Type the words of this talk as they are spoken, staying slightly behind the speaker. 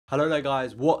Hello there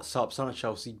guys, what's up? Son of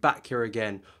Chelsea back here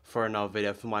again for another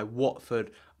video for my Watford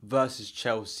versus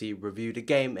Chelsea review. The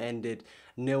game ended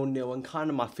 0-0 and kind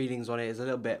of my feelings on it is a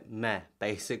little bit meh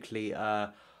basically.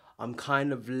 I'm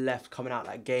kind of left coming out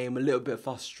that game a little bit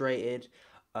frustrated.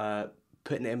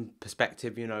 Putting it in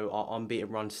perspective, you know, our unbeaten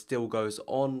run still goes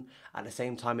on. At the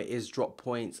same time, it is drop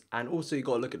points. And also you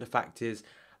got to look at the fact is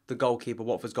the goalkeeper,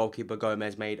 Watford's goalkeeper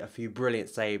Gomez, made a few brilliant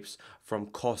saves from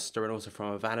Costa and also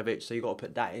from Ivanovic, so you got to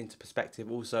put that into perspective.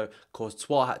 Also,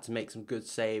 Courtois had to make some good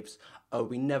saves.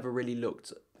 We never really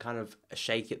looked kind of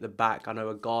shaky at the back. I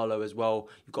know Agallo as well,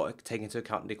 you've got to take into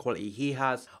account the quality he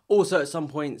has. Also, at some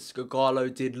points,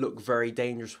 Agallo did look very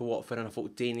dangerous for Watford, and I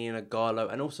thought Deeney and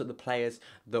Agallo, and also the players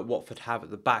that Watford have at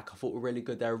the back, I thought were really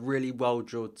good. They're a really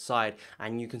well-drilled side,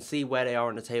 and you can see where they are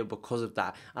on the table because of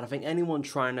that. And I think anyone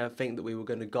trying to think that we were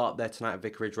going to go up there tonight at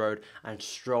Vicarage Road and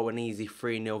stroll an easy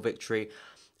 3-0 victory,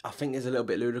 I think is a little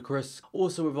bit ludicrous.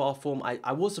 Also with our form,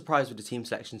 I was surprised with the team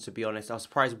selection, to be honest. I was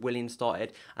surprised Willian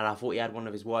started, and I thought he had one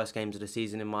of his worst games of the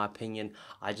season in my opinion.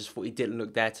 I just thought he didn't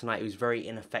look there tonight. He was very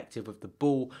ineffective with the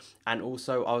ball, and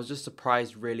also I was just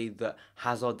surprised really that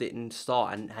Hazard didn't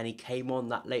start and he came on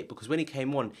that late, because when he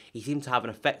came on, he seemed to have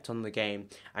an effect on the game,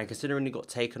 and considering he got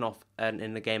taken off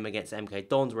in the game against MK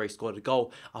Dons where he scored a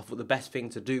goal, I thought the best thing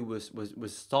to do was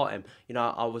start him. You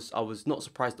know, I was not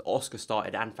surprised that Oscar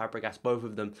started and Fabregas, both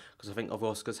of them, because I think of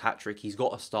Oscar's hat-trick, he's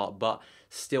got to start, but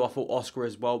still I thought Oscar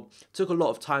as well took a lot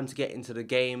of time to get into the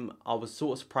game. I was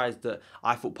sort of surprised that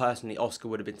I thought personally Oscar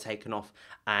would have been taken off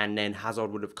and then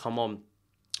Hazard would have come on.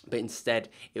 But instead,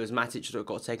 it was Matic that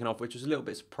got taken off, which was a little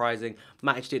bit surprising.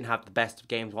 Matic didn't have the best of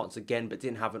games once again, but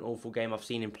didn't have an awful game. I've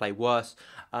seen him play worse.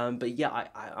 But yeah,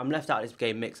 I'm left out of this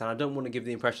game mix, and I don't want to give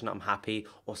the impression that I'm happy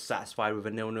or satisfied with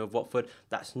a 0-0 of Watford.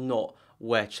 That's not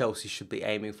where Chelsea should be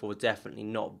aiming for, definitely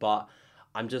not. But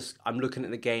I'm looking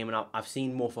at the game, and I've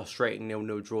seen more frustrating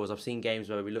 0-0 draws. I've seen games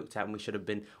where we looked at and we should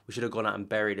have gone out and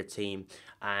buried a team.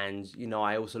 And you know,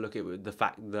 I also look at the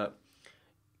fact that,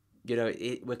 you know,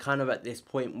 we're kind of at this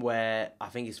point where I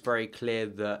think it's very clear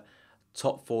that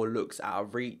top four looks out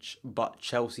of reach, but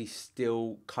Chelsea's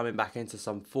still coming back into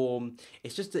some form.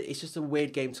 It's just a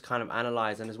weird game to kind of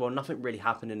analyse, and as well, nothing really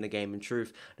happened in the game. In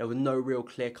truth, there were no real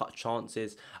clear-cut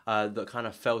chances that kind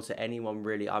of fell to anyone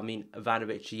really. I mean,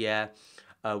 Ivanovic, yeah,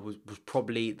 was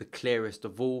probably the clearest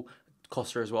of all.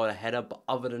 Costa as well, a header, but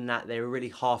other than that, they were really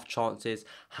half chances.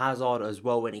 Hazard as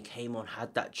well, when he came on,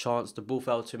 had that chance. The ball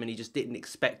fell to him, and he just didn't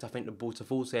expect, I think, the ball to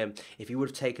fall to him. If he would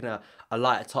have taken a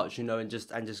lighter touch, you know, and just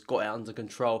got it under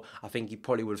control, I think he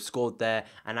probably would have scored there,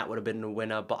 and that would have been the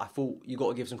winner. But I thought you got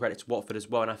to give some credit to Watford as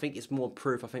well, and I think it's more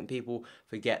proof. I think people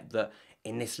forget that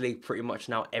in this league, pretty much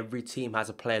now, every team has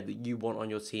a player that you want on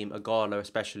your team, Agallo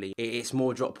especially. It's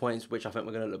more drop points, which I think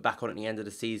we're going to look back on at the end of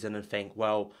the season and think,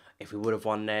 well, if we would have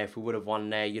won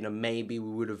there, you know, maybe we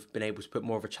would have been able to put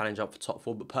more of a challenge up for top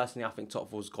four. But personally, I think top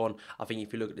four's gone. I think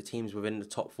if you look at the teams within the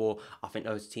top four, I think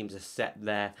those teams are set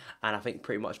there. And I think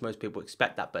pretty much most people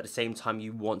expect that. But at the same time,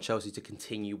 you want Chelsea to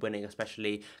continue winning,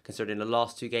 especially considering the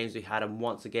last two games we had. And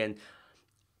once again,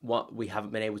 we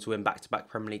haven't been able to win back-to-back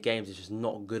Premier League games. It's just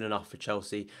not good enough for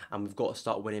Chelsea, and we've got to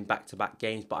start winning back-to-back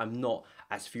games. But I'm not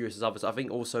as furious as others. I think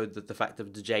also the fact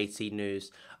of the JT news,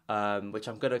 which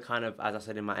I'm going to kind of, as I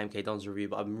said in my MK Dons review,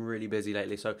 but I've been really busy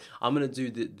lately, so I'm going to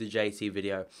do the JT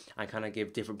video and kind of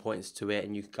give different points to it,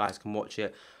 and you guys can watch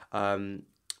it.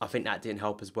 I think that didn't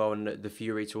help as well, and the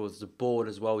fury towards the board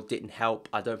as well didn't help.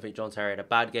 I don't think John Terry had a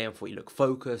bad game. I thought he looked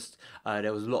focused.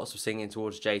 There was lots of singing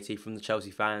towards JT from the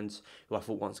Chelsea fans, who I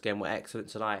thought once again were excellent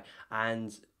tonight.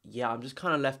 And yeah, I'm just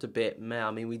kind of left a bit meh. I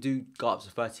mean, we do go up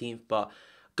to 13th, but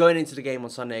going into the game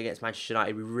on Sunday against Manchester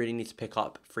United, we really need to pick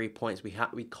up 3 points. We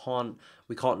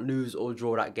can't lose or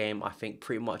draw that game. I think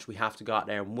pretty much we have to go out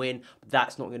there and win. But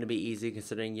that's not going to be easy,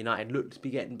 considering United looked to be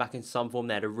getting back in some form.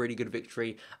 They had a really good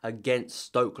victory against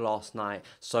Stoke last night.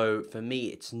 So for me,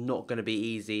 it's not going to be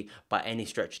easy by any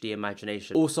stretch of the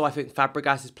imagination. Also, I think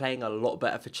Fabregas is playing a lot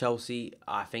better for Chelsea.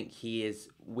 I think he is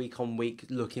week on week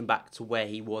looking back to where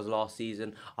he was last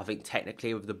season. I think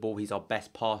technically with the ball, he's our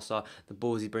best passer. The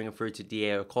balls he's bringing through to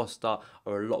Diego Costa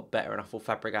are a lot better, and I thought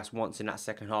Fabregas once in that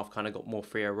second half kind of got more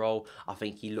freer role. I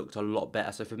think he looked a lot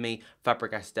better. So for me,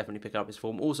 Fabregas is definitely picking up his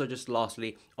form. Also, just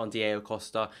lastly on Diego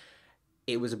Costa,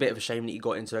 it was a bit of a shame that he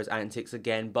got into those antics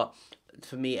again, but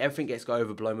for me, everything gets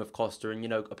overblown with Costa, and you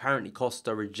know, apparently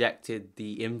Costa rejected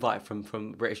the invite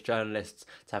from British journalists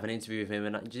to have an interview with him.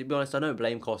 And to be honest, I don't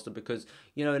blame Costa, because,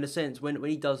 you know, in a sense, when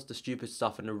he does the stupid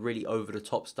stuff and the really over the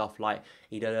top stuff like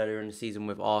he did earlier in the season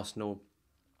with Arsenal,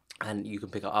 And you can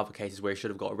pick up other cases where he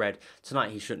should have got a red.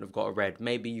 Tonight, he shouldn't have got a red.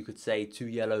 Maybe you could say 2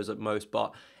 yellows at most,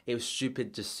 but it was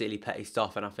stupid, just silly, petty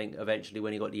stuff. And I think eventually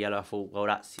when he got the yellow, I thought, well,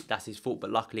 that's his fault. But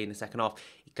luckily in the second half,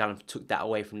 he kind of took that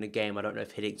away from the game. I don't know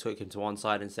if Hiddink took him to one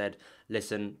side and said,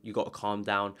 listen, you got to calm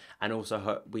down. And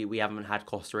also, we haven't had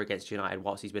Costa against United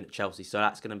whilst he's been at Chelsea. So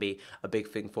that's going to be a big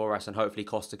thing for us. And hopefully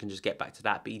Costa can just get back to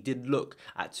that. But he did look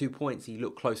at 2 points. He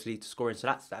looked closely to scoring. So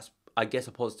that's I guess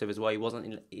a positive as well. He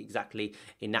wasn't exactly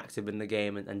inactive in the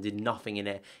game and did nothing in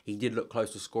it. He did look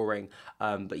close to scoring.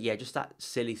 But yeah, just that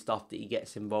silly stuff that he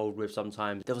gets involved with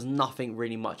sometimes. There was nothing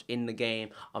really much in the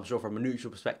game. I'm sure from a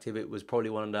neutral perspective, it was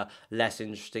probably one of the less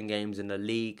interesting games in the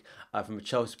league. From a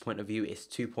Chelsea point of view, it's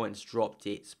 2 points dropped.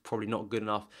 It's probably not good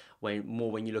enough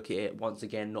when you look at it. Once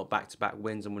again, not back-to-back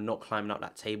wins, and we're not climbing up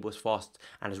that table as fast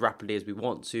and as rapidly as we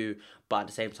want to. But at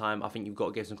the same time, I think you've got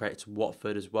to give some credit to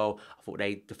Watford as well. I thought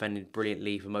they defended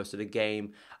brilliantly for most of the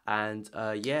game. And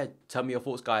yeah, tell me your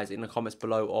thoughts, guys, in the comments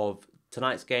below of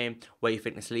tonight's game, where you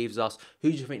think this leaves us.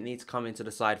 Who do you think needs to come into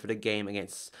the side for the game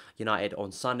against United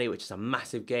on Sunday, which is a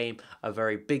massive game, a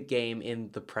very big game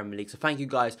in the Premier League. So thank you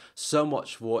guys so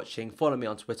much for watching. Follow me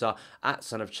on Twitter at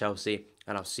SonOfChelsea,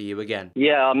 and I'll see you again.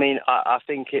 Yeah, I mean, I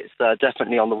think it's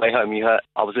definitely on the way home. You heard,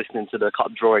 I was listening to the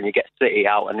cup draw, and you get City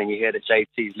out, and then you hear that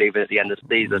JT's leaving at the end of the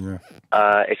season.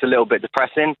 Yeah. It's a little bit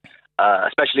depressing,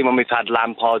 especially when we've had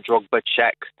Lampard, Drogba,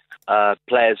 Cech,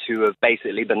 players who have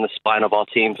basically been the spine of our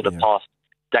team for the past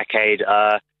decade.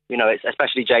 You know, it's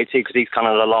especially JT because he's kind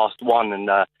of the last one, and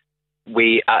a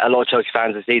lot of Chelsea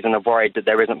fans this season are worried that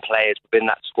there isn't players within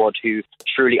that squad who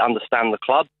truly understand the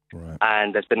club. Right.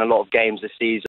 And there's been a lot of games this season